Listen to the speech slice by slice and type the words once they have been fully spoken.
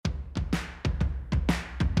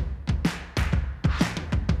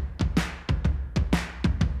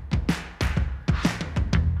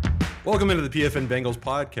Welcome into the PFN Bengals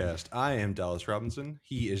podcast. I am Dallas Robinson.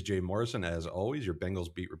 He is Jay Morrison, as always, your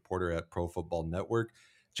Bengals beat reporter at Pro Football Network.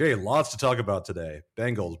 Jay, lots to talk about today.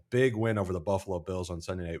 Bengals, big win over the Buffalo Bills on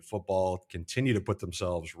Sunday Night Football. Continue to put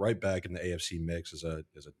themselves right back in the AFC mix as a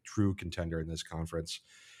true contender in this conference.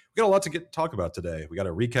 We got a lot to talk about today. We got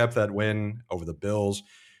to recap that win over the Bills.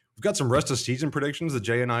 We've got some rest of season predictions that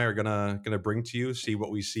Jay and I are gonna bring to you. See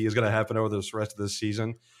what we see is gonna happen over this rest of this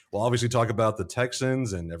season. We'll obviously talk about the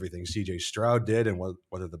Texans and everything CJ Stroud did, and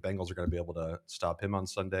whether the Bengals are going to be able to stop him on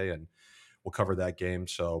Sunday. And we'll cover that game.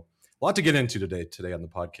 So a lot to get into today on the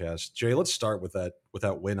podcast. Jay, let's start with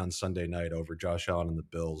that win on Sunday night over Josh Allen and the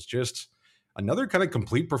Bills. Just another kind of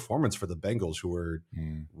complete performance for the Bengals, who were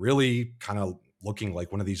really kind of looking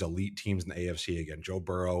like one of these elite teams in the AFC again. Joe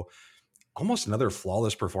Burrow, almost another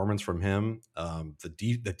flawless performance from him.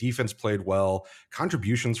 The defense played well.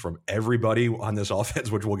 Contributions from everybody on this offense,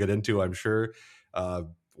 which we'll get into, I'm sure.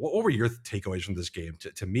 What were your takeaways from this game?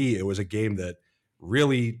 To me, it was a game that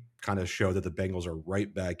really kind of showed that the Bengals are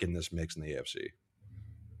right back in this mix in the AFC.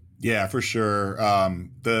 Yeah, for sure. A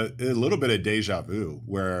little bit of deja vu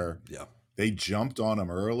where they jumped on them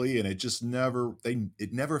early, and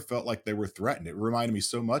it never felt like they were threatened. It reminded me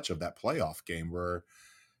so much of that playoff game where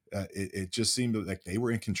it just seemed like they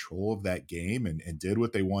were in control of that game and did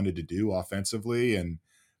what they wanted to do offensively. And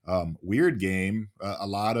weird game, a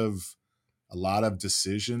lot of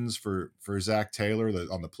decisions for Zach Taylor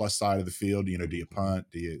on the plus side of the field. Do you punt?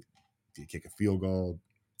 Do you kick a field goal?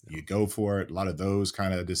 Do you go for it? A lot of those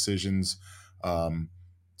kind of decisions. Some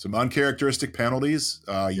uncharacteristic penalties,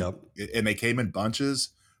 and they came in bunches.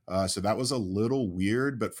 So that was a little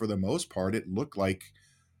weird, but for the most part, it looked like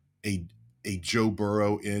a Joe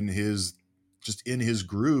Burrow in his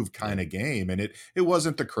groove kind of game. And it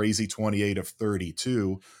wasn't the crazy 28 of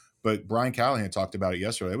 32, but Brian Callahan talked about it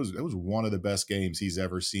yesterday. It was one of the best games he's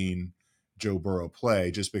ever seen Joe Burrow play,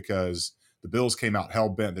 just because the Bills came out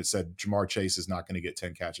hell-bent that said Jamar Chase is not going to get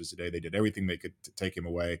 10 catches today. They did everything they could to take him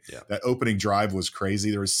away. Yeah. That opening drive was crazy.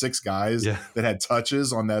 There were 6 guys that had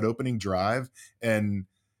touches on that opening drive, and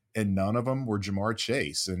none of them were Jamar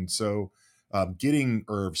Chase. And so getting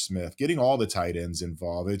Irv Smith, getting all the tight ends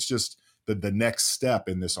involved, it's just the next step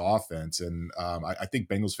in this offense. And I think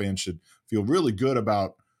Bengals fans should feel really good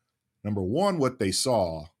about, number one, what they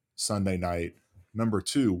saw Sunday night, number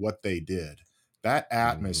two, what they did. That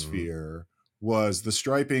atmosphere was the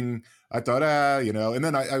striping. I thought, and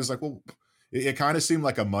then I was like, well, it kind of seemed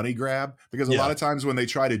like a money grab, because a lot of times when they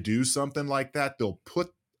try to do something like that, they'll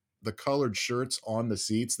put the colored shirts on the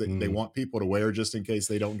seats that they want people to wear just in case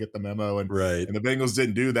they don't get the memo. And the Bengals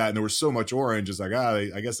didn't do that. And there was so much orange. It's like,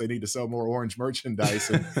 I guess they need to sell more orange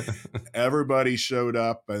merchandise. And everybody showed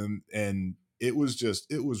up, and it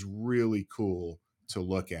was really cool to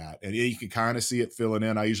look at. And you can kind of see it filling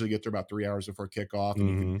in. I usually get there about 3 hours before kickoff,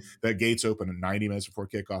 and that gate's open 90 minutes before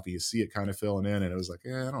kickoff, and you see it kind of filling in. And it was like,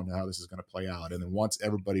 I don't know how this is going to play out. And then once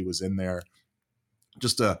everybody was in there,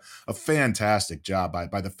 just a fantastic job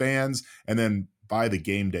by the fans, and then by the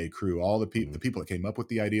game day crew, all the people that came up with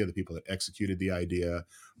the idea, the people that executed the idea.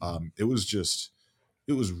 It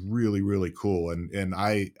was really, really cool. And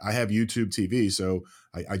I have YouTube TV, so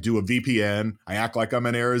I do a VPN. I act like I'm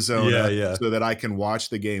in Arizona so that I can watch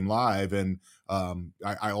the game live. And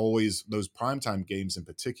I always, those primetime games in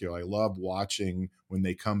particular, I love watching when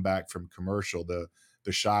they come back from commercial, the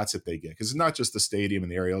shots that they get, because it's not just the stadium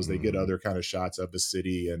and the aerials, they get other kind of shots of the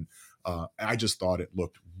city. And I just thought it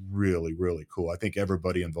looked really, really cool. I think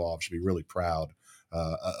everybody involved should be really proud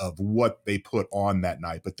of what they put on that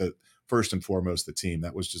night. But first and foremost, the team,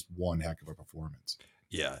 that was just one heck of a performance.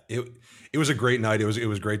 Yeah, it was a great night. It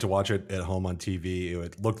was great to watch it at home on TV.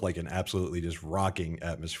 It looked like an absolutely just rocking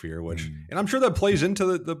atmosphere, which, and I'm sure that plays into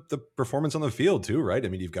the performance on the field too, right? I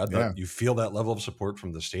mean, you've got that, you feel that level of support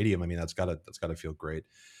from the stadium. I mean, that's gotta feel great.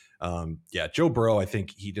 Joe Burrow, I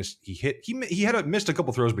think he had missed a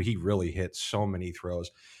couple throws, but he really hit so many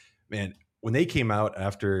throws. Man, when they came out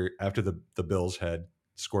after the Bills had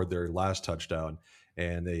scored their last touchdown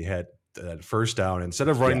and they had that first down, instead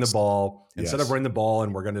of running the ball,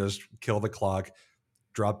 and we're going to just kill the clock,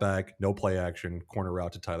 drop back, no play action, corner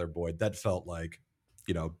route to Tyler Boyd. That felt like,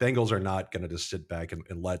 Bengals are not going to just sit back and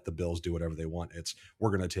let the Bills do whatever they want. It's, we're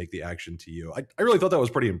going to take the action to you. I really thought that was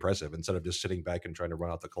pretty impressive, instead of just sitting back and trying to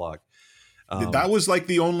run out the clock. That was like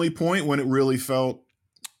the only point when it really felt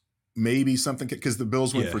maybe something, because the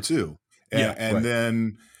Bills went for 2. And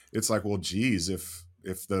then it's like, well, geez, if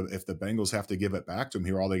the Bengals have to give it back to them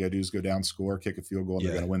here, all they got to do is go down, score, kick a field goal, and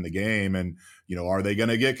they're going to win the game. And, are they going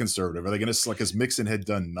to get conservative? Are they going to, because Mixon had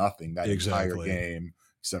done nothing that entire game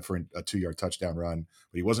except for a 2-yard touchdown run.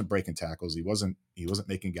 But he wasn't breaking tackles. He wasn't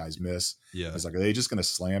making guys miss. Yeah. I was like, are they just going to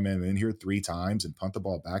slam him in here 3 times and punt the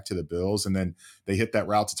ball back to the Bills? And then they hit that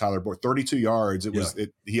route to Tyler Boyd, 32 yards.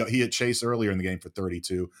 He had Chase earlier in the game for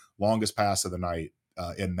 32, longest pass of the night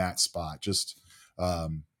in that spot. Just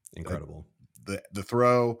incredible. The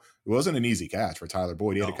throw, it wasn't an easy catch for Tyler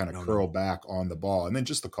Boyd. He had to kind of curl back on the ball. And then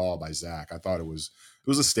just the call by Zach, I thought it was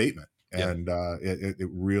a statement. And it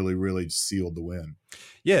really, really sealed the win.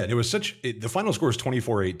 Yeah, and it was the final score is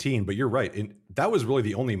 24-18, but you're right. And that was really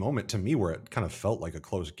the only moment to me where it kind of felt like a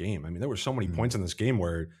close game. I mean, there were so many points in this game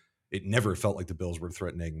where it never felt like the Bills were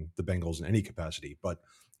threatening the Bengals in any capacity. But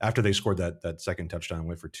after they scored that second touchdown and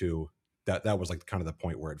went for 2, that was like kind of the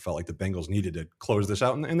point where it felt like the Bengals needed to close this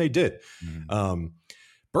out, and they did.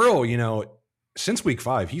 Burrow, since week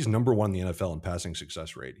 5, he's number 1 in the NFL in passing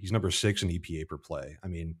success rate. He's number 6 in EPA per play. I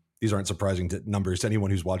mean, these aren't surprising numbers to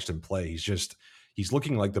anyone who's watched him play. He's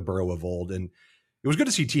looking like the Burrow of old. And it was good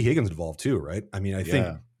to see T. Higgins involved too, right? I mean, I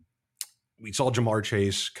think we saw Jamar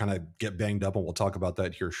Chase kind of get banged up, and we'll talk about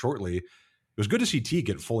that here shortly. It was good to see T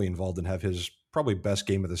get fully involved and have his probably best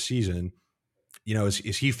game of the season.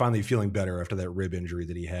 Is he finally feeling better after that rib injury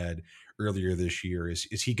that he had earlier this year? Is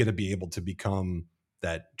he going to be able to become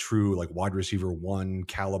that true like wide receiver 1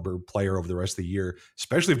 caliber player over the rest of the year,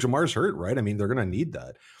 especially if Jamar's hurt, right? I mean, they're going to need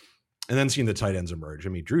that. And then seeing the tight ends emerge. I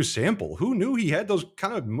mean, Drew Sample, who knew he had those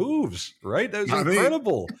kind of moves, right? That was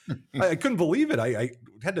incredible. I couldn't believe it. I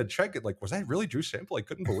had to check it. Like, was that really Drew Sample? I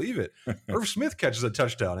couldn't believe it. Irv Smith catches a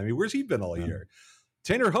touchdown. I mean, where's he been all year?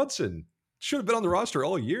 Tanner Hudson should have been on the roster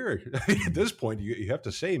all year. At this point, you have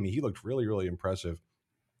to say, I mean, he looked really, really impressive.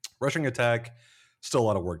 Rushing attack, still a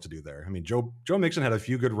lot of work to do there. I mean, Joe Mixon had a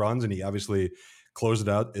few good runs, and he obviously closed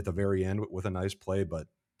it out at the very end with a nice play, but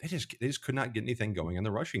they just could not get anything going in the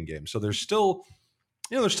rushing game. So there's still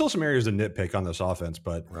some areas to nitpick on this offense,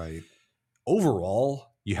 but overall,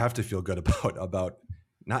 you have to feel good about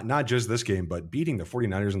not just this game, but beating the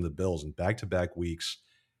 49ers and the Bills in back-to-back weeks,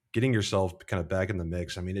 getting yourself kind of back in the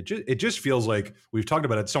mix. I mean, it just feels like we've talked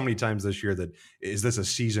about it so many times this year that is this a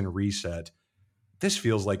season reset? This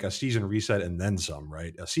feels like a season reset and then some,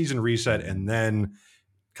 right? A season reset and then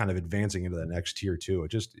kind of advancing into the next tier too. It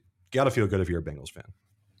just got to feel good if you're a Bengals fan.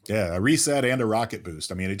 Yeah, a reset and a rocket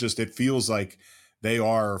boost. I mean, it feels like they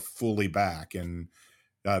are fully back. And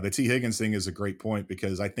the T. Higgins thing is a great point,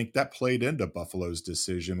 because I think that played into Buffalo's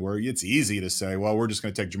decision, where it's easy to say, well, we're just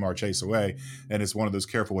going to take Jamar Chase away. And it's one of those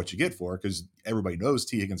careful what you get for, because everybody knows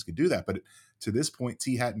T. Higgins can do that. But to this point,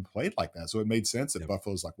 T hadn't played like that. So it made sense that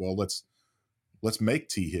Buffalo's like, well, let's make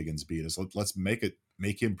T. Higgins beat us. Let's make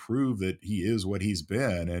him prove that he is what he's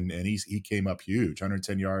been. And he came up huge,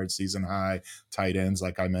 110 yards, season high, tight ends,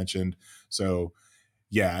 like I mentioned. So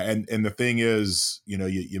yeah. And the thing is,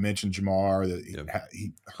 you mentioned Jamar, that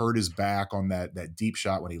he hurt his back on that deep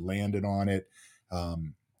shot when he landed on it.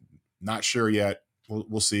 Not sure yet.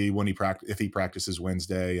 We'll see when if he practices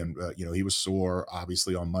Wednesday, and he was sore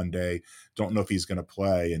obviously on Monday. Don't know if he's going to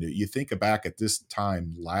play. And you think back at this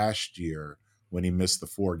time last year, when he missed the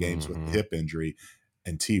 4 games with the hip injury,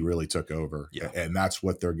 and T really took over. And that's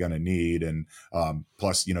what they're going to need. And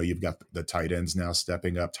plus, you've got the tight ends now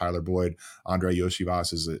stepping up. Tyler Boyd, Andre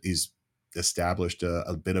Yoshivas he's established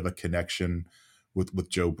a bit of a connection with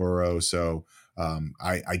Joe Burrow. So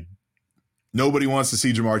nobody wants to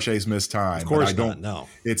see Jamar Chase miss time. Of course not. No,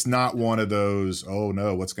 it's not one of those, oh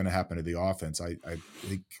no, what's going to happen to the offense? I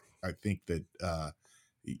think that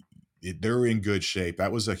they're in good shape.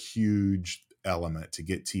 That was a huge element to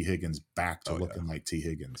get T. Higgins back to looking like T.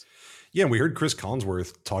 Higgins. Yeah, and we heard Chris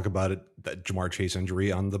Collinsworth talk about it, that Jamar Chase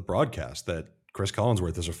injury on the broadcast, that Chris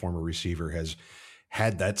Collinsworth, as a former receiver, has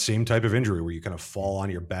had that same type of injury where you kind of fall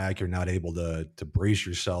on your back, you're not able to brace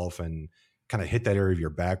yourself and kind of hit that area of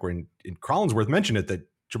your back. Where and Collinsworth mentioned it, that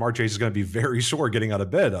Jamar Chase is going to be very sore getting out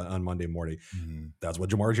of bed on Monday morning. That's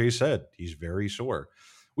what Jamar Chase said. He's very sore.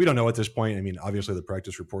 We don't know at this point. I mean, obviously the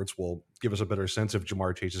practice reports will give us a better sense if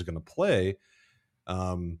Jamar Chase is going to play.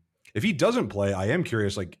 If he doesn't play, I am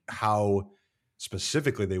curious, like how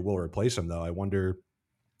specifically they will replace him, though. I wonder,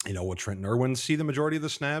 will Trenton Irwin see the majority of the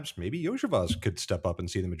snaps? Maybe Yoshivas could step up and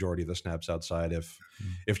see the majority of the snaps outside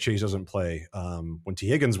if Chase doesn't play. When T.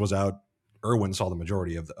 Higgins was out, Irwin saw the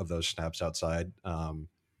majority of those snaps outside.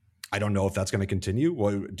 I don't know if that's going to continue.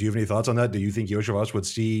 Well, do you have any thoughts on that? Do you think Yoshivas would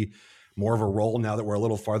see more of a role now that we're a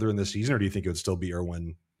little farther in the season, or do you think it would still be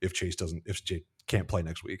Irwin if Chase can't play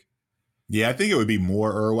next week? Yeah, I think it would be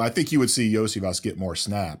more Irwin. I think you would see Yoshivas get more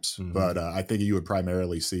snaps, but I think you would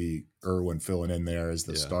primarily see Irwin filling in there as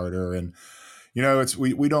the starter. And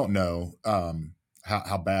we don't know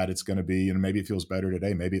how bad it's going to be. Maybe it feels better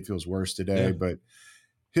today, maybe it feels worse today, but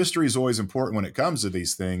history is always important when it comes to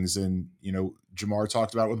these things. And, Jamar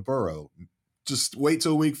talked about it with Burrow. Just wait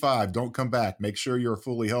till week 5. Don't come back. Make sure you're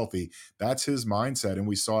fully healthy. That's his mindset. And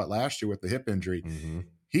we saw it last year with the hip injury. Mm-hmm.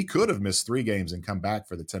 He could have missed 3 games and come back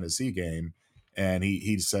for the Tennessee game. And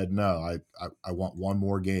he said, no, I want one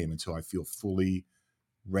more game until I feel fully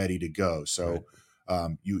ready to go. So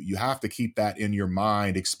you have to keep that in your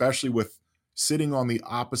mind, especially with sitting on the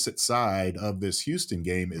opposite side of this Houston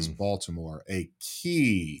game is Baltimore, a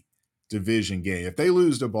key division game. If they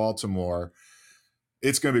lose to Baltimore,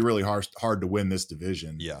 it's going to be really hard to win this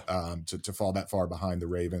division. Yeah. To fall that far behind the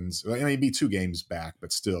Ravens. I mean, it'd be 2 games back,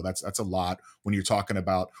 but still, that's a lot when you're talking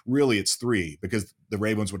about. Really, it's 3 because the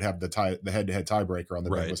Ravens would have the head-to-head tiebreaker on the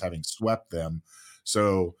Bengals having swept them.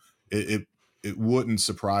 So it wouldn't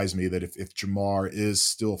surprise me that if Jamar is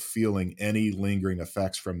still feeling any lingering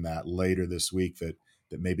effects from that later this week, that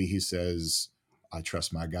maybe he says, I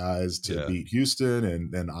trust my guys to beat Houston,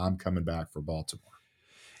 and then I'm coming back for Baltimore.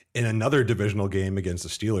 In another divisional game against the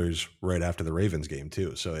Steelers right after the Ravens game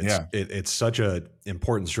too. So it's such a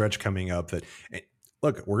important stretch coming up that,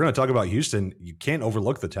 look, we're going to talk about Houston. You can't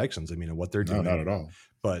overlook the Texans. I mean, what they're doing. No, not at all.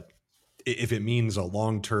 But if it means a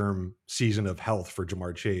long-term season of health for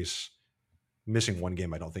Jamar Chase, missing one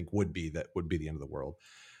game, I don't think would be the end of the world.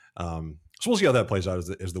 So we'll see how that plays out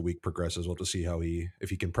as the week progresses. We'll have to see if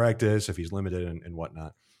he can practice, if he's limited and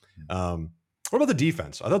whatnot. What about the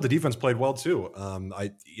defense? I thought the defense played well too.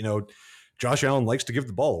 Josh Allen likes to give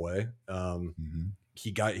the ball away.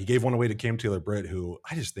 He gave one away to Cam Taylor-Britt, who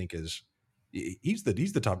I just think he's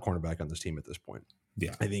the top cornerback on this team at this point.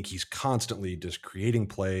 Yeah, I think he's constantly just creating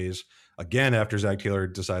plays. Again, after Zach Taylor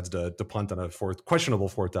decides to punt on a questionable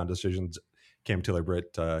 4th down decisions, Cam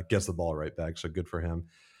Taylor-Britt gets the ball right back. So good for him.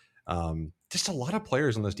 Just a lot of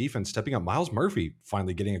players on this defense stepping up. Miles Murphy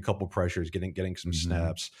finally getting a couple pressures, getting some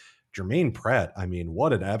snaps. Jermaine Pratt, I mean,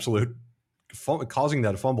 what an absolute causing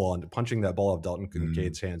that fumble and punching that ball off Dalton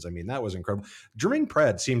Kincaid's hands. I mean, that was incredible. Jermaine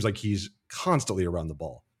Pratt seems like he's constantly around the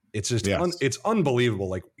ball. It's just it's unbelievable.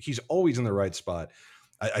 Like, he's always in the right spot.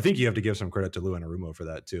 I think you have to give some credit to Lou Anarumo for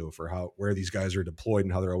that too, for where these guys are deployed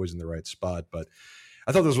and how they're always in the right spot. But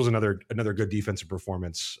I thought this was another good defensive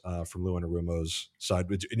performance from Lou Anarumo's side.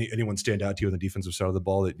 Did anyone stand out to you on the defensive side of the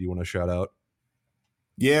ball that you want to shout out?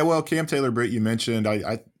 Yeah, well, Cam Taylor-Britt, you mentioned.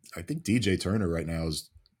 I think DJ Turner right now is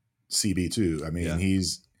CB2. I mean,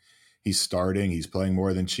 he's starting. He's playing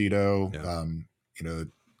more than Cheeto. Yeah.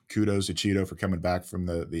 Kudos to Cheeto for coming back from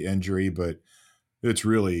the injury, but it's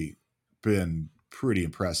really been pretty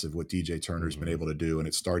impressive what DJ Turner's been able to do. And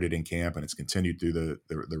it started in camp and it's continued through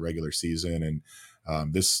the regular season. And I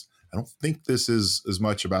don't think this is as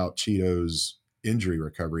much about Cheeto's injury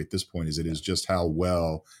recovery at this point as it is just how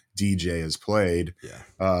well DJ has played.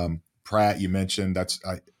 Yeah. Pratt, you mentioned,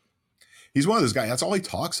 he's one of those guys. That's all he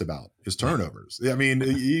talks about is turnovers. I mean,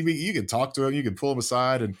 you can talk to him, you can pull him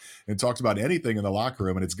aside and talk about anything in the locker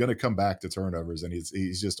room, and it's going to come back to turnovers. And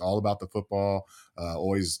he's just all about the football.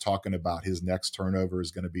 Always talking about his next turnover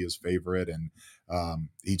is going to be his favorite, and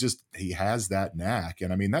he has that knack.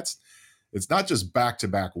 And I mean, it's not just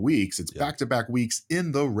back-to-back weeks; it's back-to-back weeks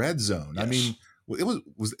in the red zone. Yes. I mean. It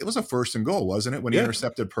was a 1st and goal, wasn't it? When he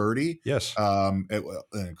intercepted Purdy. Yes. An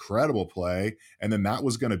incredible play. And then that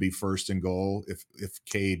was going to be 1st and goal if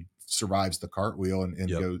Cade survives the cartwheel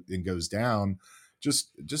and goes down.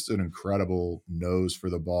 Just an incredible nose for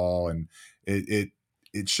the ball. And it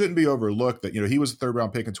shouldn't be overlooked that, he was a 3rd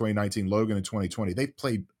round pick in 2019, Logan in 2020. They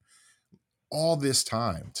played all this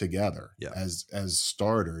time together as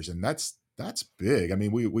starters. And that's big. I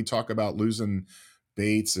mean, we talk about losing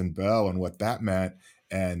Bates and Bell and what that meant,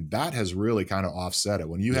 and that has really kind of offset it.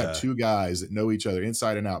 When you have 2 guys that know each other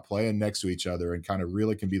inside and out, playing next to each other, and kind of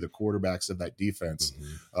really can be the quarterbacks of that defense,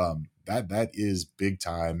 that is big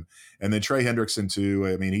time. And then Trey Hendrickson too.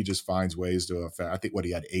 I mean, he just finds ways to affect. I think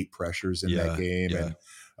he had 8 pressures in that game,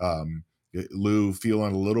 and Lou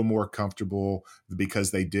feeling a little more comfortable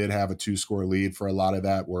because they did have a 2-score lead for a lot of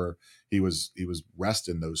that, where he was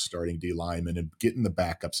resting those starting D linemen and getting the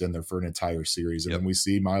backups in there for an entire series. And then we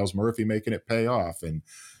see Miles Murphy making it pay off. And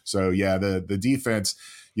so, the defense,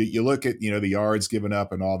 you look at, the yards given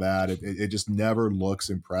up and all that, it just never looks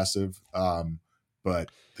impressive. But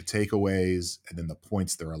the takeaways and then the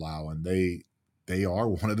points they're allowing, they are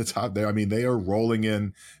one of the top there. I mean, they are rolling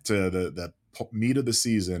in to the meat of the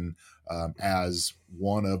season as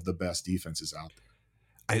one of the best defenses out there.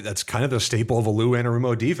 That's kind of the staple of a Lou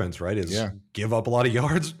Anarumo defense, right? Is give up a lot of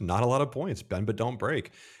yards, not a lot of points, bend but don't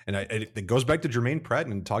break. And it goes back to Jermaine Pratt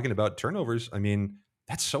and talking about turnovers. I mean,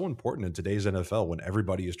 that's so important in today's NFL when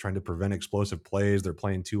everybody is trying to prevent explosive plays. They're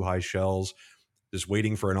playing 2 high shells. just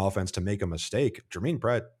waiting for an offense to make a mistake. Jermaine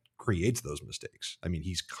Pratt creates those mistakes. I mean,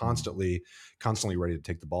 he's constantly ready to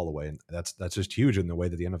take the ball away. And that's just huge in the way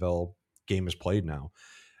that the NFL game is played now.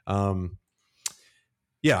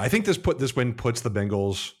 Yeah, I think this win puts the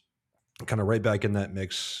Bengals kind of right back in that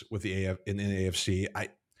mix with the AFC.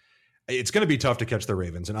 It's going to be tough to catch the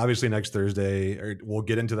Ravens, and obviously next Thursday, we'll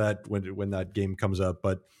get into that when that game comes up.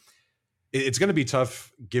 But it's going to be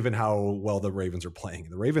tough given how well the Ravens are playing.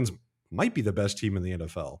 The Ravens might be the best team in the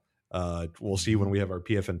NFL. We'll see when we have our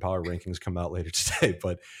PFN Power rankings come out later today.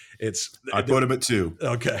 But I put them at 2.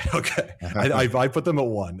 Okay. I put them at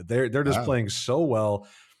 1. They're just playing so well.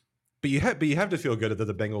 But you have to feel good that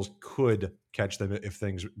the Bengals could catch them if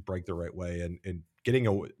things break the right way, and getting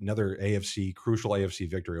another crucial AFC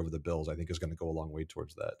victory over the Bills, I think, is going to go a long way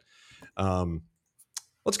towards that.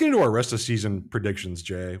 Let's get into our rest of season predictions,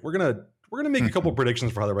 Jay. We're gonna make a couple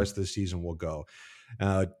predictions for how the rest of the season will go.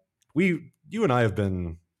 You and I have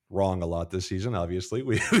been wrong a lot this season. Obviously,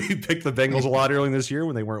 we picked the Bengals a lot early this year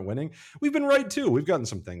when they weren't winning. We've been right too. We've gotten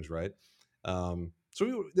some things right.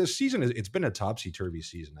 So this season, it's been a topsy-turvy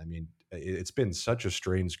season. I mean, it's been such a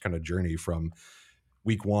strange kind of journey from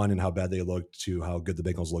week 1 and how bad they looked to how good the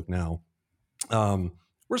Bengals look now. We're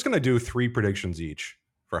just going to do 3 predictions each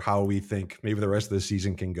for how we think maybe the rest of the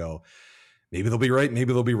season can go. Maybe they'll be right.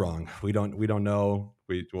 Maybe they'll be wrong. We don't know.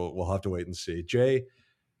 We'll have to wait and see. Jay,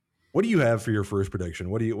 what do you have for your first prediction?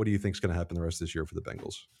 What do you think is going to happen the rest of this year for the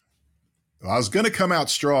Bengals? I was going to come out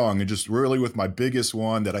strong and just really with my biggest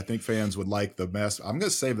one that I think fans would like the best. I'm going to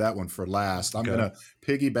save that one for last. I'm going to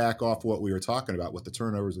piggyback off what we were talking about with the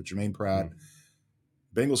turnovers with Jermaine Pratt.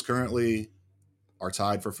 Bengals currently are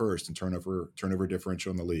tied for first in turnover differential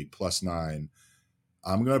in the league, +9.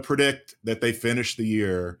 I'm going to predict that they finish the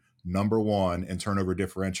year number 1 in turnover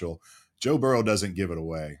differential. Joe Burrow doesn't give it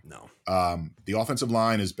away. No. The offensive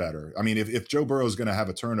line is better. I mean, if Joe Burrow is going to have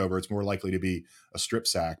a turnover, it's more likely to be a strip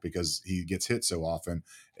sack because he gets hit so often,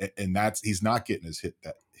 and he's not getting his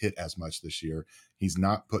hit as much this year. He's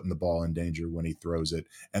not putting the ball in danger when he throws it,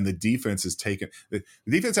 and the defense is taking. The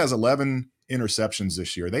defense has 11 interceptions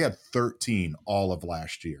this year. They had 13 all of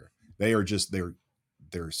last year. They're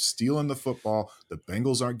stealing the football. The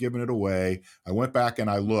Bengals aren't giving it away. I went back and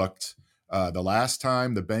I looked. The last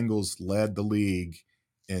time the Bengals led the league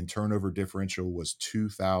in turnover differential was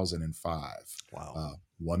 2005. Wow.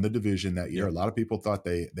 Won the division that year. Yep. A lot of people thought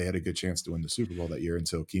they had a good chance to win the Super Bowl that year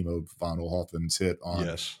until Kimo von Oelhoffen's hit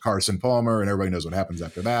on Carson Palmer, and everybody knows what happens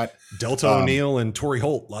after that. Delta O'Neal and Torrey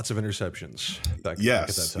Holt, lots of interceptions back at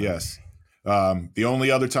that time. Yes. The only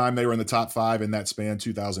other time they were in the top 5 in that span,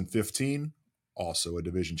 2015. Also a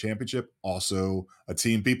division championship, also a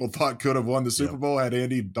team people thought could have won the Super Bowl had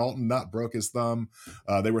Andy Dalton not broke his thumb.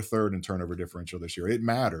 They were 3rd in turnover differential this year. It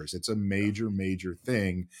matters. It's a major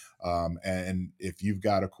thing. And if you've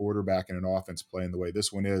got a quarterback and an offense playing the way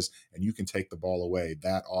this one is, and you can take the ball away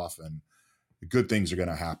that often, good things are going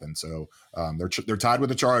to happen. So they're tied with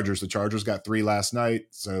the Chargers. The Chargers got 3 last night,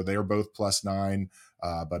 so they are both +9.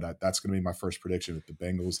 But that's going to be my first prediction that the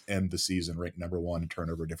Bengals end the season ranked number 1 in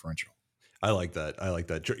turnover differential. I like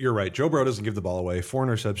that. You're right. Joe Burrow doesn't give the ball away. 4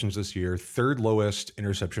 interceptions this year, 3rd lowest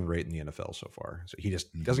interception rate in the NFL so far. So he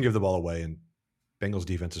just doesn't give the ball away, and Bengals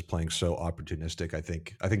defense is playing so opportunistic. I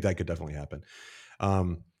think that could definitely happen.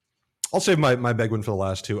 I'll save my big one for the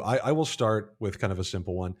last 2. I will start with kind of a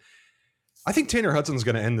simple one. I think Tanner Hudson's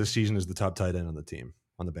going to end this season as the top tight end on the team,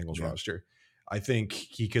 on the Bengals roster. I think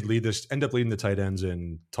he could end up leading the tight ends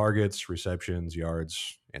in targets, receptions,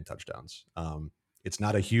 yards, and touchdowns. It's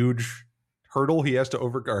not a huge hurdle he has to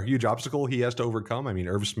a huge obstacle he has to overcome. I mean,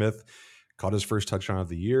 Irv Smith caught his first touchdown of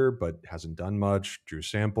the year, but hasn't done much. Drew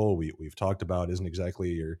Sample, we've talked about, isn't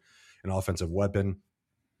exactly an offensive weapon.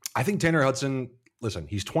 I think Tanner Hudson, listen,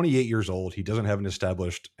 he's 28 years old. He doesn't have an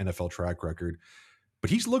established NFL track record, but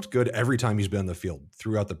he's looked good every time he's been on the field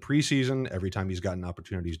throughout the preseason, every time he's gotten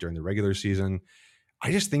opportunities during the regular season.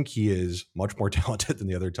 I just think he is much more talented than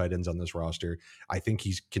the other tight ends on this roster. I think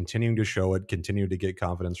he's continuing to show it, continue to get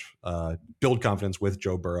confidence, build confidence with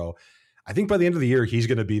Joe Burrow. I think by the end of the year, he's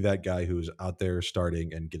going to be that guy who's out there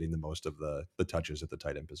starting and getting the most of the touches at the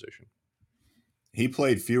tight end position. He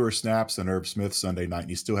played fewer snaps than Irv Smith Sunday night, and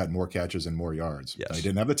he still had more catches and more yards. Yes. He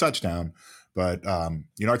didn't have the touchdown, but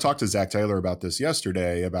I talked to Zach Taylor about this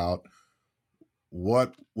yesterday about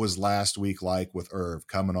what was last week like with Irv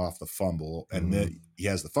coming off the fumble, and then he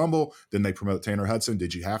has the fumble. Then they promote Tanner Hudson.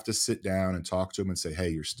 Did you have to sit down and talk to him and say, "Hey,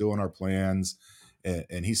 you're still in our plans"?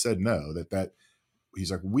 And he said no. That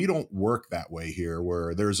he's like, we don't work that way here,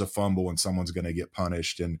 where there's a fumble and someone's going to get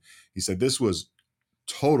punished. And he said this was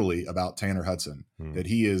totally about Tanner Hudson, that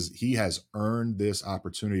he has earned this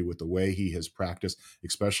opportunity with the way he has practiced,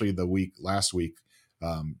 especially last week,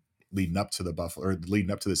 leading up to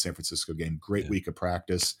the San Francisco game. Great week of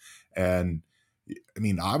practice. And I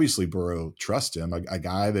mean, obviously Burrow trusts him, a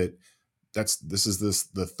guy this is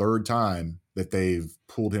the third time that they've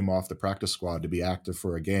pulled him off the practice squad to be active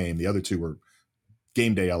for a game. The other two were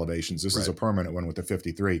game day elevations. This is a permanent one with the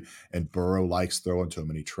 53, and Burrow likes throwing to him,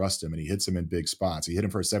 and he trusts him, and he hits him in big spots. He hit him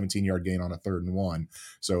for a 17-yard gain on a 3rd and 1.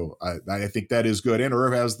 So I think that is good. And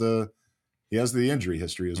Irv has the injury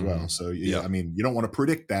history as well. So I mean, you don't want to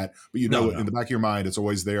predict that, but in the back of your mind, it's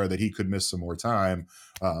always there that he could miss some more time.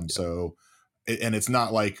 So, and it's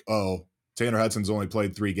not like, oh, Tanner Hudson's only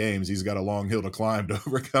played 3 games. He's got a long hill to climb to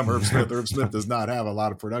overcome Irv Smith. Irv Smith does not have a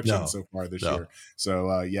lot of production so far this year. So,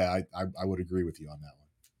 I would agree with you on that one.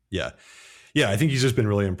 Yeah. Yeah, I think he's just been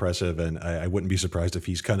really impressive, and I wouldn't be surprised if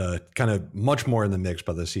he's kind of much more in the mix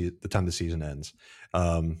by the time the season ends.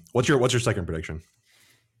 What's your second prediction?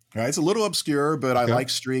 All right, it's a little obscure, but I like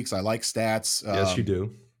streaks. I like stats. Yes, you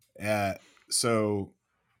do. So,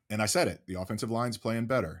 and I said it, the offensive line's playing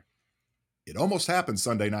better. It almost happened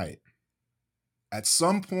Sunday night. At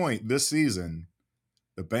some point this season,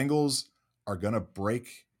 the Bengals are going to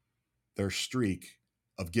break their streak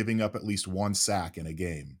of giving up at least 1 sack in a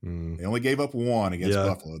game. They only gave up 1 against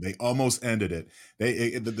Buffalo. They almost ended it.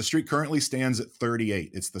 The streak currently stands at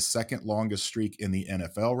 38. It's the second longest streak in the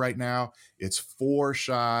NFL right now. It's 4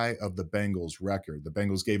 shy of the Bengals record. The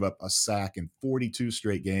Bengals gave up a sack in 42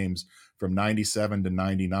 straight games from 97 to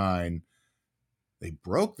 99. They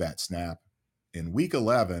broke that snap in week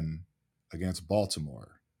 11 against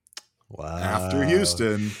Baltimore. Wow. After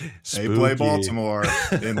Houston, they play Baltimore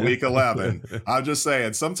in week 11. I'm just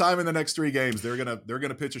saying, sometime in the next 3 games, they're gonna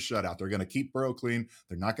pitch a shutout. They're gonna keep Burrow clean.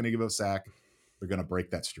 They're not gonna give up a sack. They're gonna break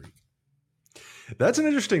that streak. That's an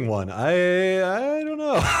interesting one. I don't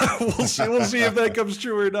know. We'll see if that comes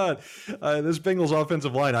true or not. This Bengals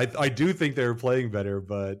offensive line, I do think they're playing better,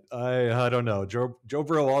 but I don't know. Joe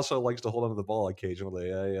Burrow also likes to hold onto the ball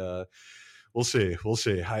occasionally. We'll see.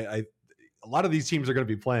 A lot of these teams are going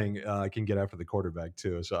to be playing can get after the quarterback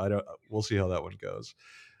too. So we'll see how that one goes.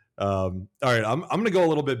 All right. I'm going to go a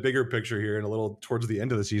little bit bigger picture here and a little towards the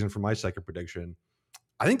end of the season for my second prediction.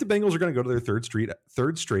 I think the Bengals are going to go to their third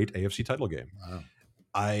straight AFC title game.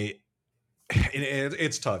 Wow.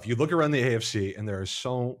 It's tough. You look around the AFC and there are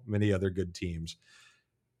so many other good teams,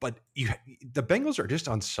 but the Bengals are just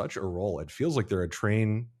on such a roll. It feels like they're a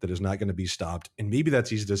train that is not going to be stopped. And maybe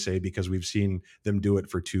that's easy to say because we've seen them do it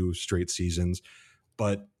for 2 straight seasons.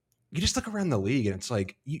 But you just look around the league and it's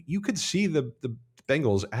like you could see the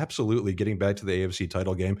Bengals absolutely getting back to the AFC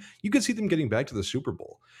title game. You could see them getting back to the Super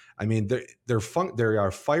Bowl. I mean, they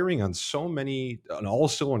are firing on all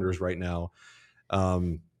cylinders right now.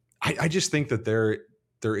 I just think that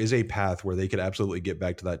there is a path where they could absolutely get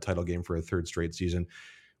back to that title game for a 3rd straight season.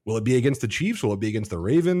 Will it be against the Chiefs? Will it be against the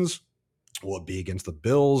Ravens? Will it be against the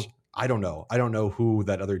Bills? I don't know. I don't know who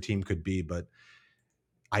that other team could be, but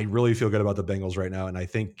I really feel good about the Bengals right now. And I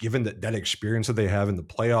think given that experience that they have in the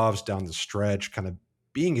playoffs down the stretch, kind of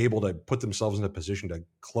being able to put themselves in a position to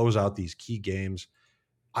close out these key games,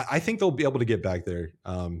 I think they'll be able to get back there.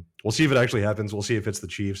 We'll see if it actually happens. We'll see if it's the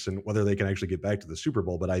Chiefs and whether they can actually get back to the Super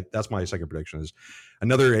Bowl. But that's my second prediction is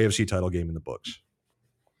another AFC title game in the books.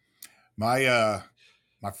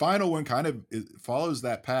 My final one kind of follows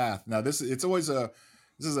that path. Now, this is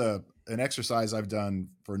an exercise I've done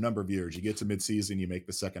for a number of years. You get to midseason, you make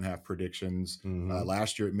the second half predictions.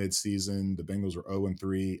 Last year at midseason, the Bengals were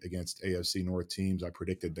 0-3 against AFC North teams. I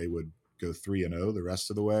predicted they would go 3-0 the rest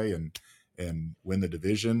of the way and win the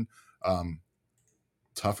division.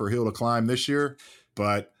 Tougher hill to climb this year,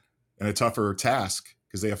 but and a tougher task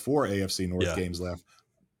because they have 4 AFC North games left.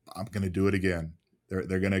 I'm going to do it again.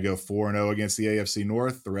 They're going to go 4-0 against the AFC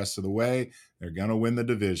North the rest of the way. They're going to win the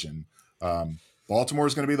division. Baltimore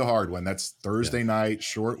is going to be the hard one. That's Thursday night,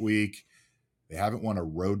 short week. They haven't won a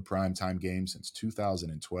road primetime game since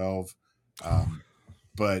 2012.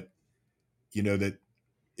 But, that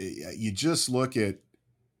you just look at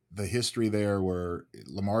the history there where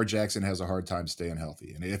Lamar Jackson has a hard time staying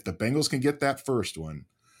healthy. And if the Bengals can get that first one,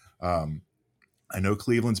 I know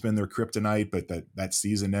Cleveland's been their kryptonite, but that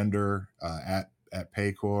season ender at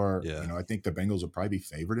Paycor, I think the Bengals will probably be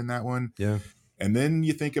favored in that one. Yeah. And then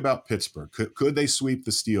you think about Pittsburgh. Could they sweep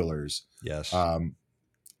the Steelers? Yes.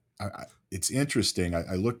 It's interesting.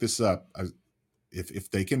 I looked this up.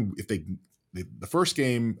 If the first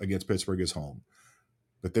game against Pittsburgh is home,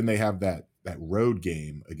 but then they have that road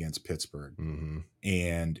game against Pittsburgh. Mm-hmm.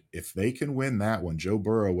 And if they can win that one, Joe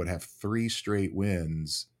Burrow would have 3 straight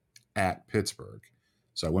wins at Pittsburgh.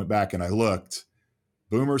 So I went back and I looked.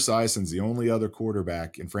 Boomer Esiason's the only other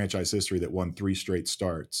quarterback in franchise history that won 3 straight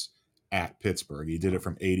starts at Pittsburgh. He did it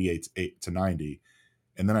from 88 to 90.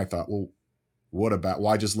 And then I thought, well, what about,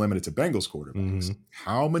 why just limit it to Bengals quarterbacks?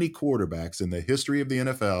 How many quarterbacks in the history of the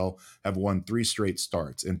NFL have won 3 straight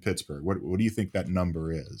starts in Pittsburgh? What do you think that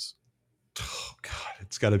number is? Oh, God,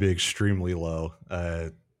 it's got to be extremely low.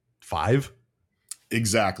 5?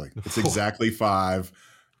 Exactly. It's exactly 5.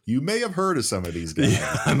 You may have heard of some of these guys.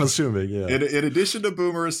 Yeah, I'm assuming, yeah. In addition to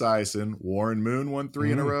Boomer Esiason, Warren Moon won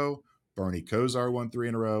 3 in a row. Bernie Kosar won 3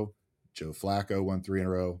 in a row. Joe Flacco won 3 in a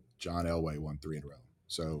row. John Elway won 3 in a row.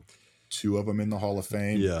 So 2 of them in the Hall of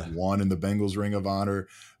Fame. Yeah. 1 in the Bengals Ring of Honor.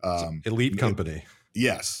 Elite company.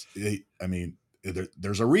 Yes. I mean,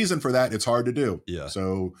 there's a reason for that. It's hard to do. Yeah.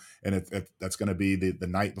 So, and if that's going to be the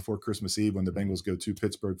night before Christmas Eve when the Bengals go to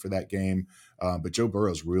Pittsburgh for that game. But Joe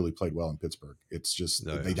Burrow's really played well in Pittsburgh. It's just,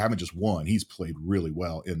 they haven't just won. He's played really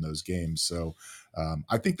well in those games. So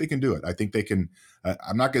I think they can do it. I think they can.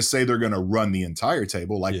 I'm not going to say they're going to run the entire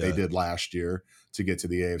table like they did last year to get to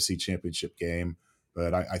the AFC Championship game.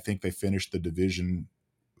 But I think they finished the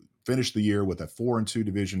year with a 4-2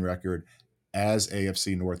 division record as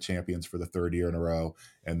AFC North champions for the 3rd year in a row.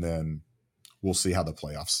 And then we'll see how the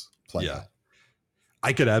playoffs play out.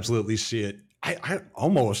 I could absolutely see it. I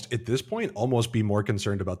almost, at this point, almost be more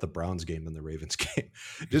concerned about the Browns game than the Ravens game.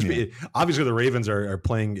 Obviously, the Ravens are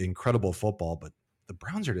playing incredible football, but the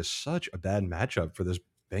Browns are just such a bad matchup for this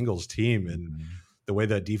Bengals team. And the way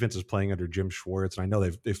that defense is playing under Jim Schwartz, and I know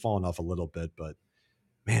they've fallen off a little bit, but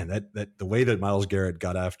man, that the way that Myles Garrett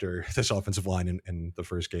got after this offensive line in the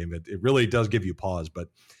first game, it really does give you pause. But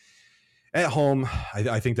at home,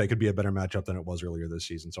 I think that could be a better matchup than it was earlier this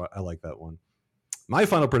season. So I like that one. My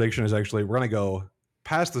final prediction is actually we're going to go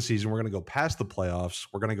past the season. We're going to go past the playoffs.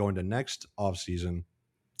 We're going to go into next offseason.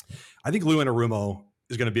 I think Lou Anarumo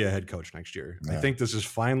is going to be a head coach next year. Yeah. I think this is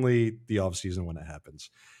finally the offseason when it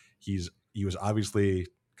happens. He was obviously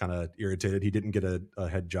kind of irritated. He didn't get a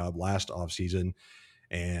head job last offseason.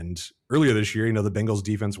 And earlier this year, the Bengals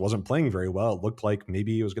defense wasn't playing very well. It looked like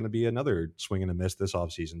maybe it was going to be another swing and a miss this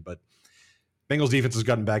offseason. But Bengals defense has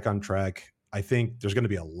gotten back on track. I think there's going to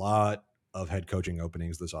be a lot of head coaching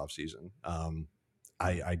openings this offseason.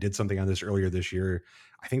 I did something on this earlier this year.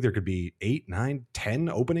 I think there could be 8, 9, 10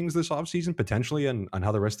 openings this offseason, potentially, on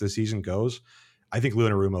how the rest of the season goes. I think Lou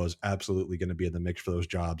Anarumo is absolutely going to be in the mix for those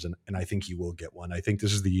jobs, and I think he will get one. I think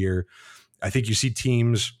this is the year. I think you see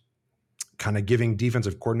teams kind of giving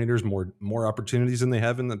defensive coordinators more opportunities than they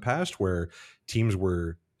have in the past, where teams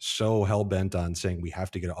were so hell-bent on saying we have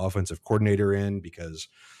to get an offensive coordinator in because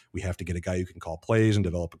we have to get a guy who can call plays and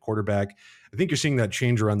develop a quarterback. I think you're seeing that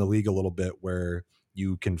change around the league a little bit, where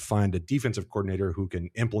you can find a defensive coordinator who can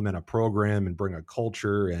implement a program and bring a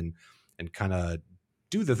culture and kind of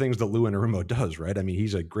do the things that Lou Anarumo does, right? I mean,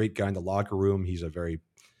 he's a great guy in the locker room. He's a very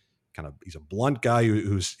he's a blunt guy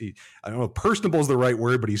who's I don't know if personable is the right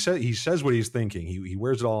word, but he says what he's thinking. He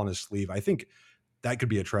wears it all on his sleeve. I think that could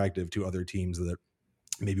be attractive to other teams that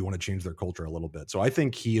maybe want to change their culture a little bit. So I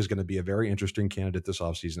think he is going to be a very interesting candidate this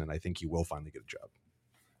offseason, and I think he will finally get a job.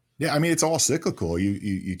 Yeah, I mean, it's all cyclical.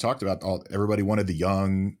 You talked about everybody wanted the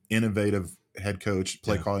young, innovative head coach,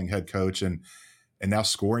 play calling head coach, and now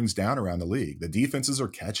scoring's down around the league. The defenses are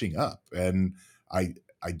catching up, and I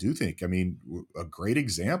do think, I mean, a great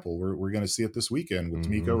example, we're going to see it this weekend with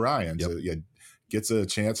D'Amico Ryans. Gets a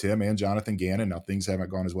chance, him and Jonathan Gannon. Now, things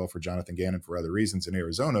haven't gone as well for Jonathan Gannon for other reasons in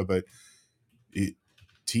Arizona, but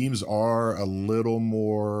teams are a little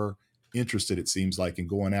more interested, it seems like, in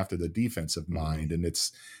going after the defensive mind. And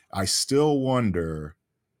I still wonder,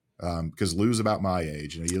 because Lou's about my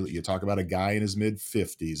age, you talk about a guy in his mid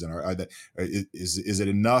 50s, and is it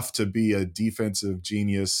enough to be a defensive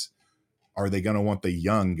genius? Are they going to want the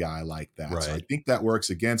young guy like that? Right. So I think that works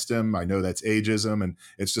against him. I know that's ageism, and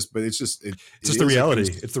it's just the reality.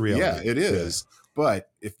 It's the reality. Yeah, it is. Yeah. But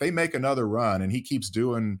if they make another run and he keeps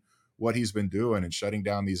doing what he's been doing and shutting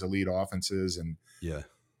down these elite offenses, and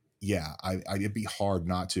it'd be hard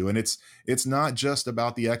not to. And it's not just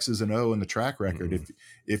about the X's and O and the track record.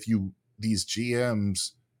 If these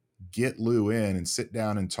GMs get Lou in and sit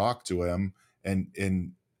down and talk to him,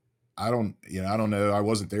 and I don't know. I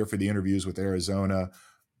wasn't there for the interviews with Arizona,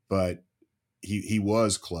 but he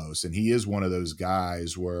was close, and he is one of those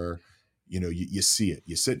guys where, you see it.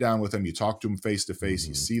 You sit down with him, you talk to him face to face,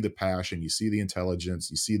 you see the passion, you see the intelligence,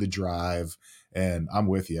 you see the drive, and I'm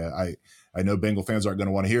with you. I know Bengal fans aren't going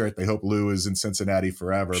to want to hear it. They hope Lou is in Cincinnati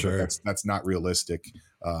forever, but that's not realistic.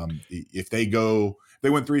 If they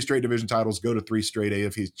win 3 straight division titles, go to 3 straight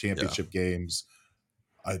AFC championship games,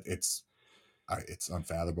 it's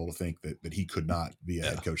unfathomable to think that he could not be a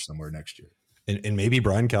head coach somewhere next year. And maybe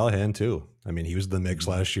Brian Callahan too. I mean, he was the mix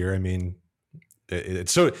last year. I mean, they're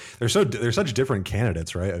such different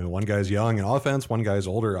candidates, right? I mean, one guy's young in offense, one guy's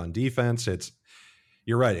older on defense.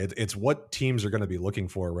 You're right. It's what teams are going to be looking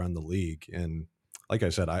for around the league. And like I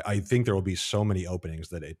said, I think there will be so many openings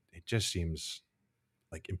that it just seems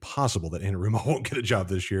like impossible that Anarumo won't get a job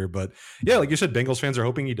this year. But yeah, like you said, Bengals fans are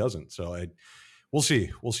hoping he doesn't. So we'll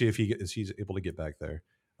see. We'll see if he's able to get back there.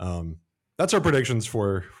 That's our predictions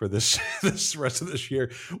for this this rest of this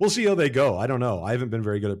year. We'll see how they go. I don't know. I haven't been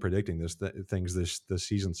very good at predicting things this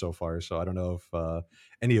season so far. So I don't know if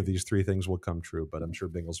any of these three things will come true. But I'm sure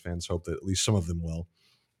Bengals fans hope that at least some of them will.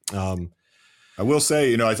 I will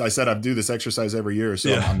say, I said I do this exercise every year,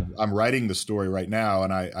 so I'm writing the story right now,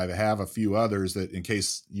 and I have a few others that in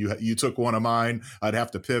case you took one of mine, I'd have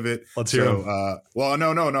to pivot. Let's hear them. Well,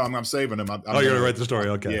 no, I'm saving them. You're going to write the story.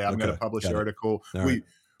 Okay. Yeah, I'm going to publish the article.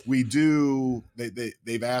 We do.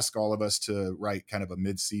 They've asked all of us to write kind of a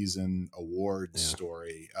midseason awards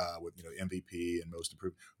story with MVP and most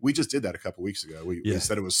improved. We just did that a couple weeks ago. We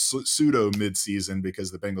said it was pseudo midseason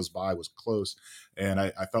because the Bengals bye was close, and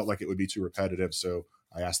I felt like it would be too repetitive. So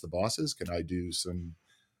I asked the bosses, can I do some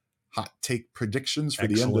hot take predictions for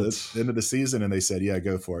the end of the season? And they said, yeah,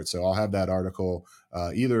 go for it. So I'll have that article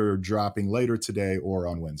either dropping later today or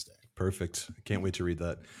on Wednesday. Perfect. I can't wait to read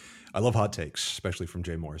that. I love hot takes, especially from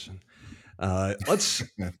Jay Morrison. Let's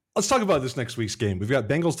talk about this next week's game. We've got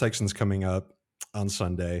Bengals Texans coming up on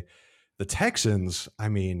Sunday. The Texans, I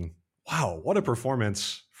mean, wow, what a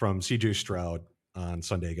performance from CJ Stroud on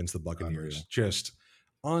Sunday against the Buccaneers. Unreal. Just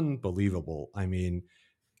unbelievable. I mean,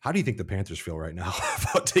 how do you think the Panthers feel right now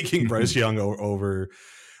about taking Bryce Young over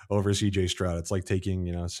CJ Stroud? It's like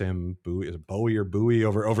taking, Sam Bowie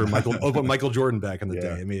over Michael Jordan back in the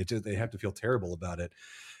day. I mean, they have to feel terrible about it.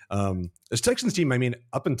 This Texans team, I mean,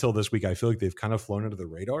 up until this week, I feel like they've kind of flown under the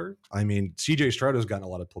radar. I mean, CJ Stroud has gotten a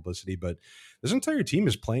lot of publicity, but this entire team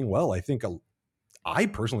is playing well. I think I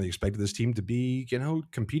personally expected this team to be,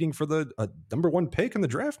 competing for the number one pick in the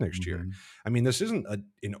draft next year. I mean, this isn't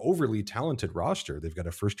an overly talented roster. They've got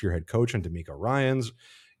a first-year head coach in D'Amico Ryans,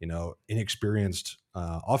 inexperienced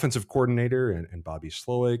offensive coordinator and Bobby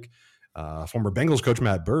Slowick, former Bengals coach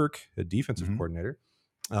Matt Burke, a defensive coordinator.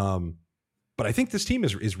 But I think this team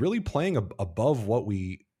is really playing above what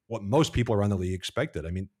most people around the league expected.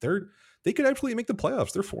 I mean, they could actually make the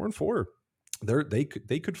playoffs. They're 4-4.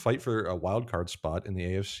 They could fight for a wild card spot in the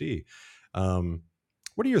AFC.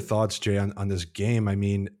 What are your thoughts, Jay, on this game? I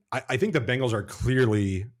mean, I think the Bengals are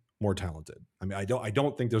clearly more talented. I mean, I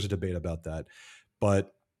don't think there's a debate about that.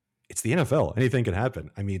 But it's the NFL. Anything can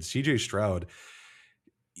happen. I mean, CJ Stroud,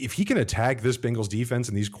 if he can attack this Bengals defense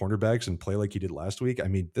and these cornerbacks and play like he did last week, I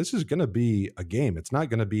mean, this is going to be a game. It's not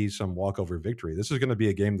going to be some walkover victory. This is going to be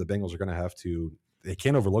a game the Bengals are going to have to. They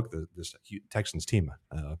can't overlook this Texans team,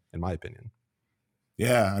 in my opinion.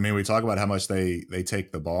 Yeah, I mean, we talk about how much they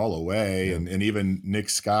take the ball away, and even Nick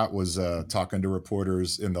Scott was talking to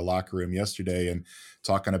reporters in the locker room yesterday and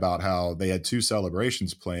talking about how they had 2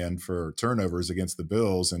 celebrations planned for turnovers against the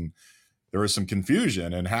Bills, and there was some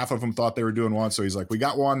confusion, and half of them thought they were doing one. So he's like, we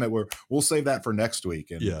got one that we'll save that for next week.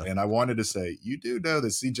 And I wanted to say, you do know that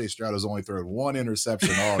CJ Stroud has only thrown 1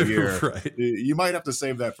 interception all year. Right. You might have to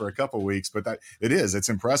save that for a couple of weeks, but it's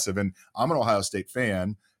impressive. And I'm an Ohio State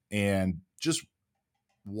fan, and just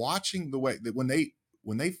watching the way that when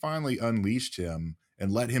they finally unleashed him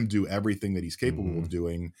and let him do everything that he's capable of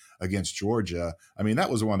doing against Georgia, I mean, that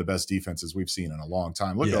was one of the best defenses we've seen in a long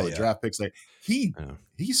time. Look at all the draft picks. He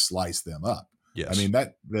sliced them up. Yes. I mean,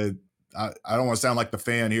 I don't want to sound like the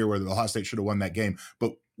fan here where the Ohio State should have won that game,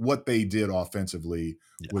 but what they did offensively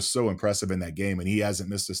was so impressive in that game, and he hasn't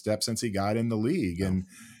missed a step since he got in the league. No. And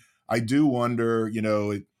I do wonder,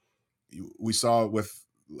 we saw with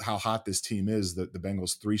how hot this team is, that the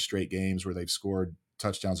Bengals 3 straight games where they've scored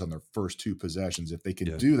touchdowns on their first 2 possessions. If they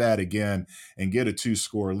could do that again and get a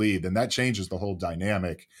 2-score lead, then that changes the whole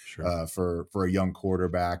dynamic for a young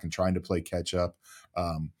quarterback and trying to play catch up.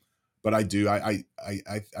 But I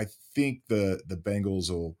think the Bengals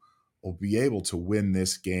will be able to win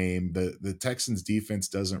this game. The Texans defense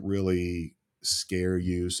doesn't really scare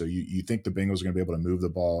you, so you think the Bengals are going to be able to move the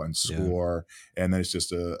ball and score, and then it's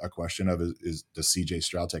just a question of does CJ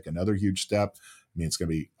Stroud take another huge step? I mean, it's going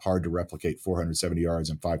to be hard to replicate 470 yards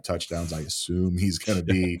and 5 touchdowns. I assume he's going to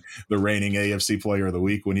be the reigning AFC Player of the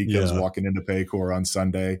Week when he comes walking into Paycor on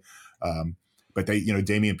Sunday. But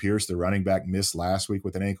Dameon Pierce, the running back, missed last week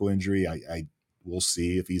with an ankle injury. I will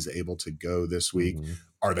see if he's able to go this week.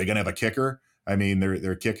 Are they going to have a kicker? I mean,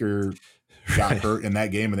 their kicker got hurt in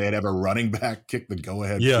that game, and they had to have a running back kick the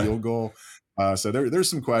go-ahead field goal. So there's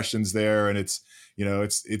some questions there, and it's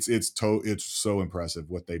so impressive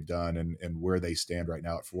what they've done and where they stand right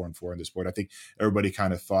now at 4-4 in this sport. I think everybody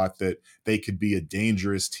kind of thought that they could be a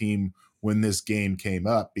dangerous team when this game came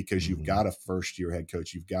up because you've got a first year head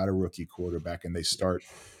coach, you've got a rookie quarterback, and they start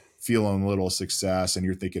feeling a little success, and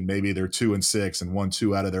you're thinking maybe they're 2-6 and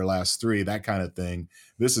 1-2 out of their last 3, that kind of thing.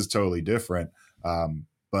 This is totally different.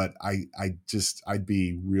 But I'd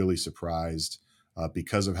be really surprised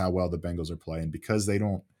because of how well the Bengals are playing, because they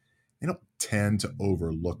don't tend to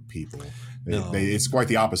overlook people. It's quite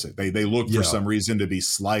the opposite. They look for some reason to be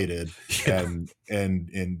slighted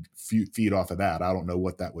and feed off of that. I don't know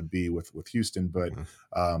what that would be with Houston, but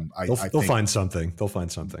they'll find something. They'll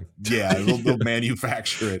find something. Yeah, they'll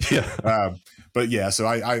manufacture it. Yeah. But yeah, so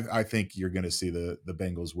I think you're going to see the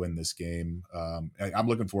Bengals win this game. I'm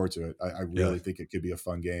looking forward to it. I really think it could be a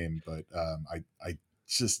fun game, but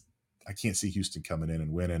I can't see Houston coming in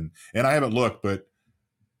and winning. And I haven't looked, but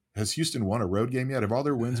has Houston won a road game yet? Have all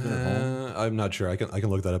their wins been at home? I'm not sure. I can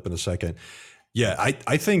look that up in a second. Yeah,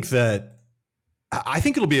 I think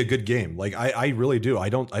it'll be a good game. Like I really do. I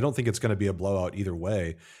don't think it's going to be a blowout either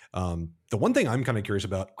way. The one thing I'm kind of curious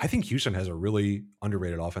about, I think Houston has a really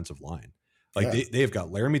underrated offensive line. Like they've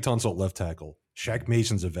got Laramie Tunsil at left tackle, Shaq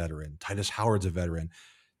Mason's a veteran, Titus Howard's a veteran.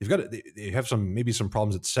 They have maybe some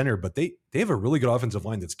problems at center, but they have a really good offensive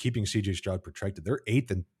line that's keeping CJ Stroud protected. They're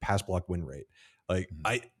 8th in pass block win rate. Like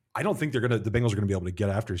I don't think the Bengals are going to be able to get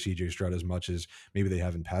after CJ Stroud as much as maybe they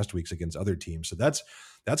have in past weeks against other teams. So that's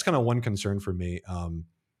kind of one concern for me.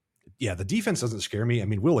 The defense doesn't scare me. I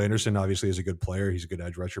mean, Will Anderson obviously is a good player. He's a good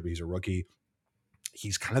edge rusher, but he's a rookie.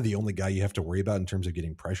 He's kind of the only guy you have to worry about in terms of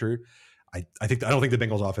getting pressure. I don't think the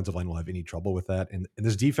Bengals offensive line will have any trouble with that. And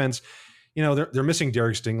this defense, they're missing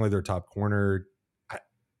Derek Stingley, their top corner.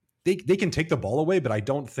 They can take the ball away, but I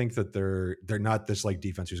don't think that they're not this like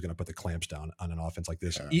defense who's going to put the clamps down on an offense like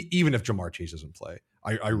this, even if Jamar Chase doesn't play.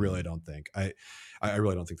 I really don't think. I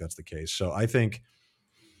really don't think that's the case. So I think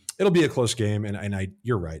it'll be a close game, and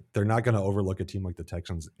you're right. They're not going to overlook a team like the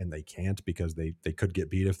Texans, and they can't because they could get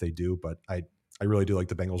beat if they do. But I really do like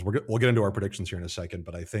the Bengals. We'll get into our predictions here in a second,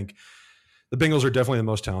 but I think the Bengals are definitely the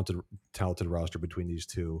most talented roster between these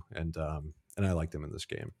two, and I like them in this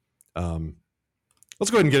game. Let's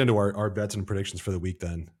go ahead and get into our bets and predictions for the week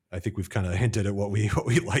then. I think we've kind of hinted at what we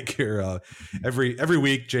like here. Every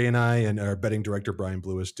week, Jay and I and our betting director, Brian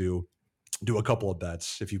Blewis, do a couple of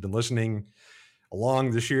bets. If you've been listening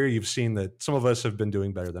along this year, you've seen that some of us have been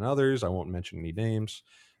doing better than others. I won't mention any names.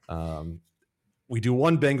 We do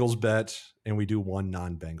one Bengals bet and we do one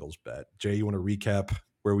non-Bengals bet. Jay, you want to recap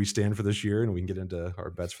where we stand for this year and we can get into our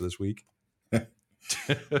bets for this week?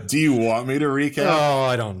 Do you want me to recap? Oh,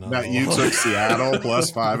 I don't know. That you took Seattle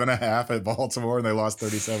plus 5.5 at Baltimore and they lost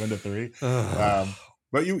 37-3.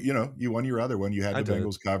 But you won your other one. You had the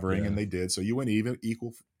Bengals covering and they did. So you went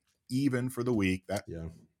even for the week. That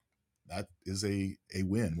is a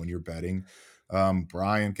win when you're betting.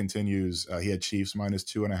 Brian continues. He had Chiefs minus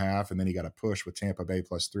 2.5, and then he got a push with Tampa Bay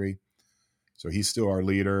plus 3. So he's still our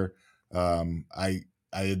leader.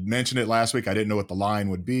 I had mentioned it last week. I didn't know what the line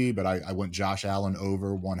would be, but I went Josh Allen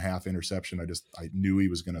over 1/2 interception. I knew he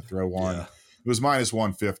was going to throw one. Yeah. It was minus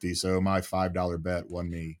 150, so my $5 bet won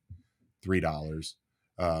me $3.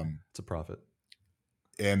 It's a profit.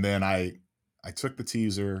 And then I took the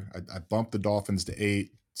teaser. I bumped the Dolphins to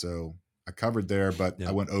 8, so I covered there, but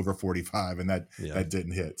I went over 45, and that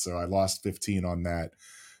didn't hit. So I lost 15 on that.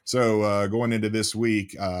 So going into this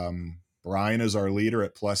week, Brian is our leader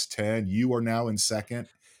at plus 10. You are now in second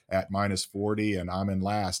at minus 40, and I'm in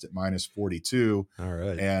last at minus 42. All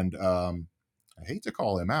right. And I hate to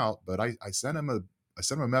call him out, but I sent him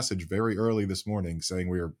a message very early this morning saying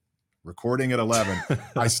we are recording at 11.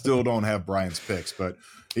 I still don't have Brian's picks, but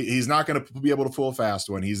he's not going to be able to pull a fast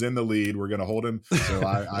one. He's in the lead. We're going to hold him. So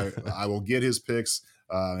I will get his picks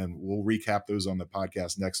and we'll recap those on the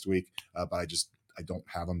podcast next week. But I don't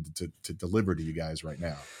have them to deliver to you guys right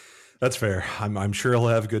now. That's fair. I'm sure he'll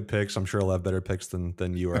have good picks. I'm sure he'll have better picks than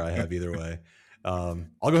you or I have either way. I'll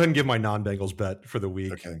go ahead and give my non-Bengals bet for the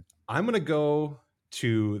week. Okay. I'm going to go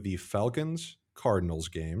to the Falcons-Cardinals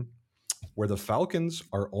game, where the Falcons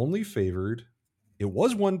are only favored. It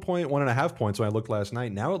was 1.5 points when I looked last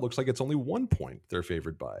night. Now it looks like it's only 1 point they're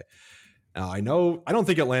favored by. Now, I don't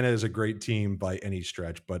think Atlanta is a great team by any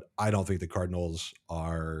stretch, but I don't think the Cardinals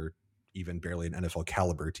are even barely an NFL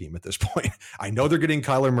caliber team at this point. I know they're getting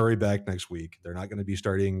Kyler Murray back next week. They're not going to be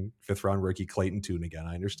starting 5th-round rookie Clayton Tune again.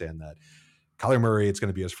 I understand that. Kyler Murray, it's going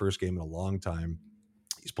to be his first game in a long time.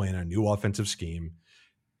 He's playing a new offensive scheme,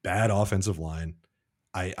 bad offensive line.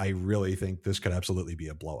 I really think this could absolutely be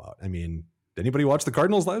a blowout. I mean, Did anybody watch the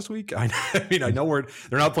Cardinals last week? I mean, I know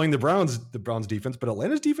they're not playing the Browns defense, but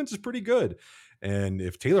Atlanta's defense is pretty good. And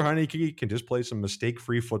if Taylor Heineke can just play some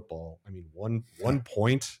mistake-free football, I mean, one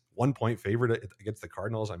point favorite against the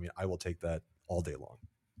Cardinals, I mean, I will take that all day long.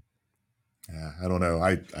 Yeah, I don't know.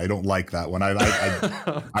 I don't like that one. I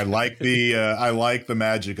like the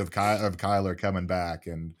magic of Kyler coming back,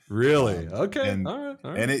 and really okay. And, all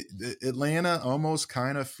right. And Atlanta almost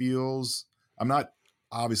kind of feels. I'm not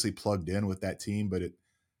obviously plugged in with that team, but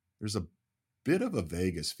there's a bit of a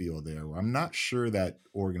Vegas feel there. I'm not sure that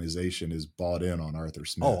organization is bought in on Arthur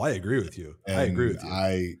Smith. Oh, I agree with you. I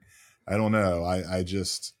don't know.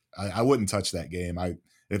 I wouldn't touch that game.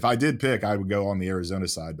 If I did pick, I would go on the Arizona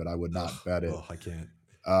side, but I would not bet it. Oh, I can't.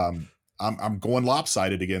 I'm going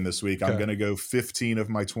lopsided again this week. Okay. I'm going to go 15 of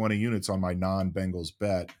my 20 units on my non-Bengals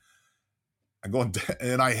bet. I'm going,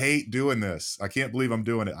 and I hate doing this. I can't believe I'm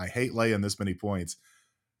doing it. I hate laying this many points.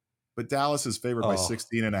 But Dallas is favored by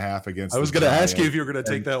 16.5 against. I was going to ask you if you were going to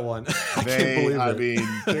take that one. I can't believe it. I mean,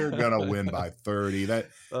 they're going to win by 30. That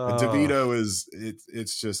DeVito is.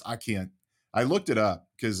 It's just I can't. I looked it up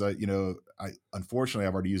because unfortunately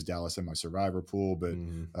I've already used Dallas in my survivor pool, but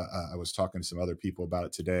I was talking to some other people about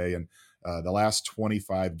it today, and the last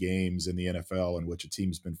 25 games in the NFL in which a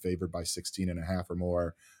team's been favored by 16.5 or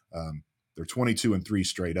more, they're 22-3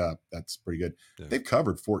 straight up. That's pretty good. Yeah. They've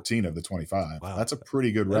covered 14 of the 25. Wow. That's a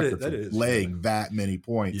pretty good record for laying that many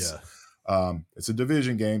points. Yeah. It's a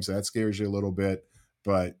division game, so that scares you a little bit.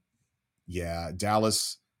 But yeah,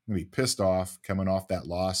 Dallas going to be pissed off coming off that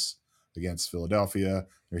loss against Philadelphia.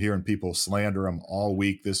 They're hearing people slander them all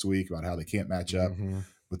week this week about how they can't match up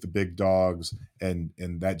with the big dogs, and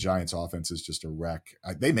that Giants offense is just a wreck.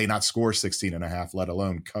 They may not score 16.5, let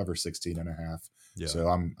alone cover 16.5. Yeah.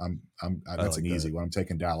 So that's an easy one. I'm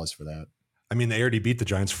taking Dallas for that. I mean, they already beat the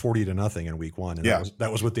Giants 40-0 in week 1. And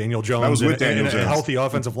that was with Daniel Jones. That was with Daniel Jones. A healthy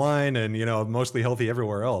offensive line and, mostly healthy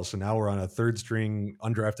everywhere else. And now we're on a third string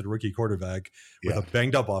undrafted rookie quarterback with a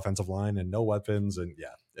banged up offensive line and no weapons. And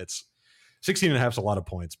it's 16.5 is a lot of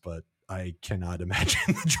points, but I cannot imagine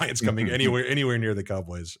the Giants coming anywhere near the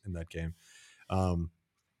Cowboys in that game.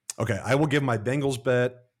 Okay. I will give my Bengals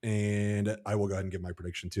bet, and I will go ahead and give my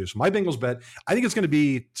prediction too. So my Bengals bet, I think it's going to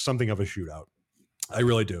be something of a shootout. I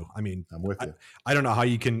really do. I mean, I'm with you. I don't know how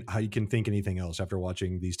you can think anything else after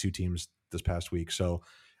watching these two teams this past week. So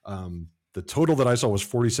the total that I saw was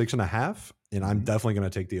 46.5, and I'm definitely going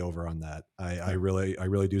to take the over on that. I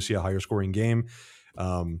really do see a higher scoring game.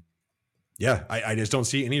 I just don't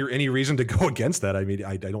see any reason to go against that. I mean,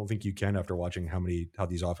 I don't think you can after watching how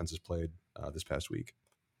these offenses played this past week.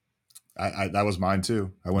 That was mine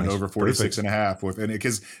too. I went over 46.5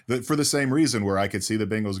 because for the same reason, where I could see the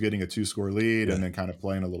Bengals getting a 2-score lead and then kind of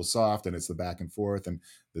playing a little soft, and it's the back and forth, and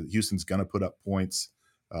Houston's going to put up points.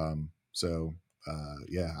 I've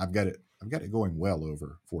got it going well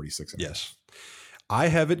over 46.5. Yes. I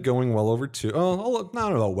have it going well over too. Oh,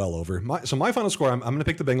 not about well over. My final score, I'm going to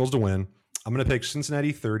pick the Bengals to win. I'm going to pick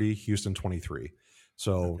Cincinnati 30, Houston 23.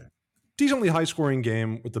 So decently high scoring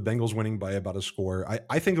game with the Bengals winning by about a score.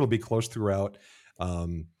 I think it'll be close throughout.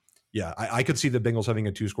 I could see the Bengals having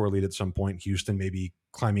a 2-score lead at some point. Houston maybe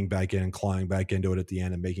climbing back in and clawing back into it at the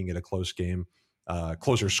end and making it a close game,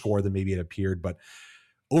 closer score than maybe it appeared. But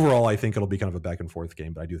overall, I think it'll be kind of a back and forth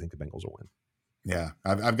game, but I do think the Bengals will win. Yeah,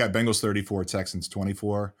 I've got Bengals 34, Texans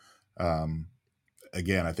 24.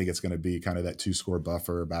 Again, I think it's going to be kind of that 2-score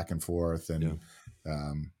buffer back and forth, and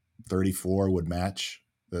 34 would match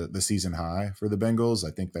the season high for the Bengals.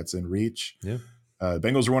 I think that's in reach. Yeah.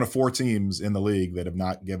 Bengals are one of 4 teams in the league that have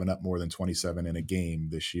not given up more than 27 in a game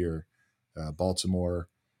this year. Baltimore,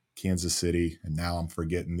 Kansas City, and now I'm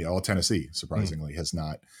forgetting Tennessee, surprisingly, has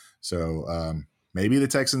not. So maybe the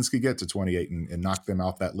Texans could get to 28 and knock them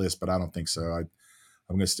off that list, but I don't think so. I'm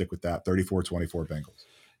going to stick with that 34-24 Bengals.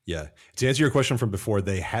 Yeah. To answer your question from before,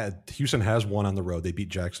 Houston has won on the road. They beat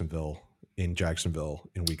Jacksonville in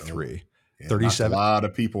week 3. Yeah, 37. A lot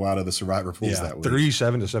of people out of the survivor pools that week.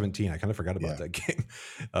 37-17. I kind of forgot about that game.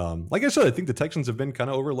 Like I said, I think the Texans have been kind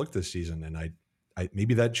of overlooked this season, and I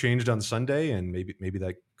maybe that changed on Sunday, and maybe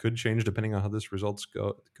that could change depending on how this results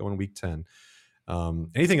go in week 10.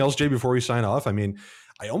 Anything else, Jay, before we sign off? I mean,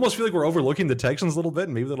 I almost feel like we're overlooking the Texans a little bit,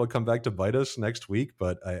 and maybe that'll come back to bite us next week.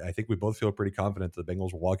 But I think we both feel pretty confident that the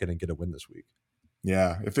Bengals will walk in and get a win this week.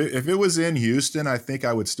 Yeah, if it was in Houston, I think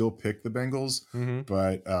I would still pick the Bengals.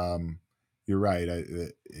 But you're right.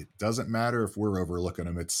 It doesn't matter if we're overlooking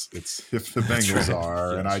them. It's if the Bengals are,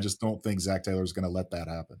 yes. And I just don't think Zach Taylor's going to let that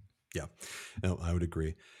happen. Yeah, no, I would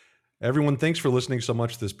agree. Everyone, thanks for listening so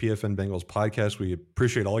much to this PFN Bengals podcast. We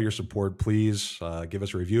appreciate all your support. Please give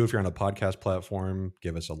us a review if you're on a podcast platform.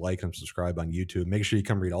 Give us a like and subscribe on YouTube. Make sure you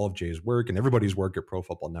come read all of Jay's work and everybody's work at Pro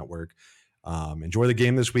Football Network. Enjoy the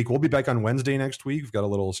game this week. We'll be back on Wednesday next week. We've got a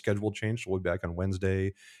little schedule change, so we'll be back on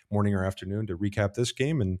Wednesday morning or afternoon to recap this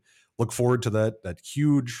game and look forward to that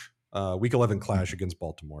huge Week 11 clash against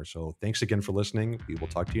Baltimore. So thanks again for listening. We will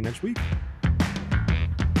talk to you next week.